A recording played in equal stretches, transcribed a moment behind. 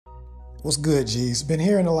What's good, G's? Been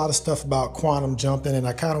hearing a lot of stuff about quantum jumping, and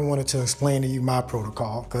I kind of wanted to explain to you my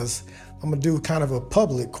protocol because I'm gonna do kind of a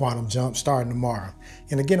public quantum jump starting tomorrow.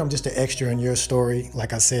 And again, I'm just an extra in your story,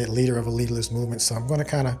 like I said, leader of a leaderless movement. So I'm gonna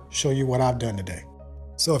kind of show you what I've done today.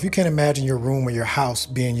 So if you can imagine your room or your house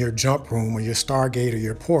being your jump room or your Stargate or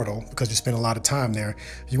your portal, because you spend a lot of time there,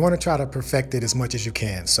 you want to try to perfect it as much as you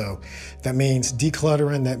can. So that means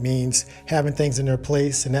decluttering, that means having things in their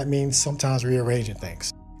place, and that means sometimes rearranging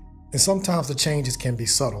things. And sometimes the changes can be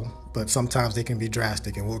subtle, but sometimes they can be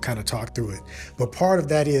drastic, and we'll kind of talk through it. But part of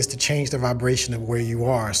that is to change the vibration of where you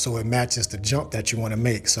are so it matches the jump that you want to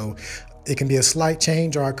make. So it can be a slight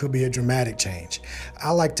change or it could be a dramatic change.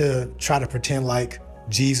 I like to try to pretend like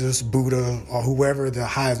Jesus, Buddha, or whoever the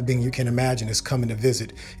highest being you can imagine is coming to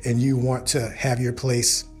visit, and you want to have your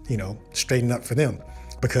place, straighten up for them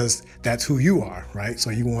because that's who you are, right?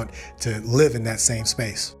 So you want to live in that same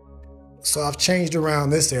space. So I've changed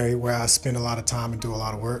around this area where I spend a lot of time and do a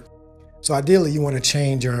lot of work. So ideally you want to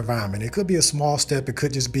change your environment. It could be a small step, it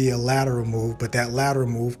could just be a lateral move, but that lateral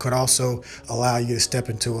move could also allow you to step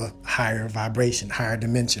into a higher vibration, higher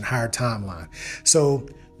dimension, higher timeline. So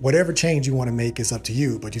whatever change you want to make is up to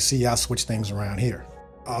you, but you see I switch things around here.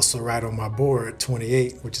 Also write on my board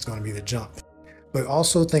 28, which is going to be the jump. But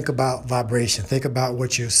also think about vibration. Think about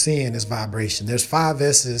what you're seeing as vibration. There's 5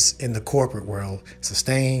 S's in the corporate world: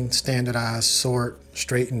 sustain, standardize, sort,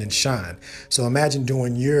 straighten, and shine. So imagine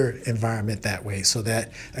doing your environment that way so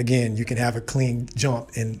that, again, you can have a clean jump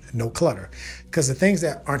and no clutter. Because the things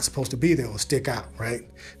that aren't supposed to be there will stick out, right?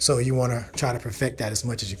 So you want to try to perfect that as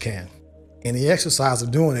much as you can. And the exercise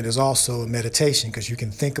of doing it is also a meditation because you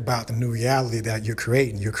can think about the new reality that you're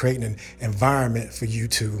creating. You're creating an environment for you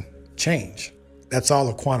to change. That's all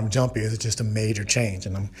a quantum jump is. It's just a major change.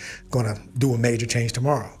 And I'm going to do a major change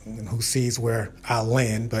tomorrow. And who sees where I'll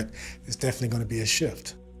land, but it's definitely going to be a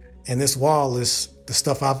shift. And this wall is the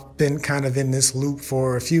stuff I've been kind of in this loop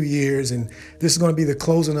for a few years. And this is going to be the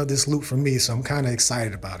closing of this loop for me. So I'm kind of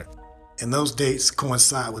excited about it. And those dates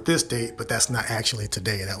coincide with this date, but that's not actually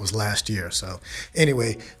today. That was last year. So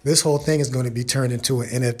anyway, this whole thing is going to be turned into an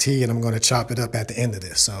NFT, and I'm going to chop it up at the end of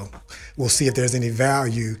this. So we'll see if there's any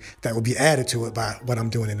value that will be added to it by what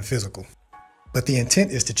I'm doing in the physical. But the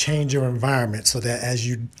intent is to change your environment so that as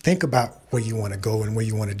you think about where you want to go and where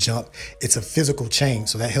you want to jump, it's a physical change.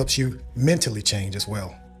 So that helps you mentally change as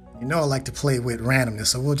well. I like to play with randomness,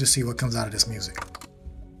 so we'll just see what comes out of this music.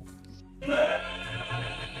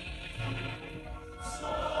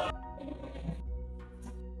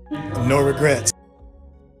 No regrets.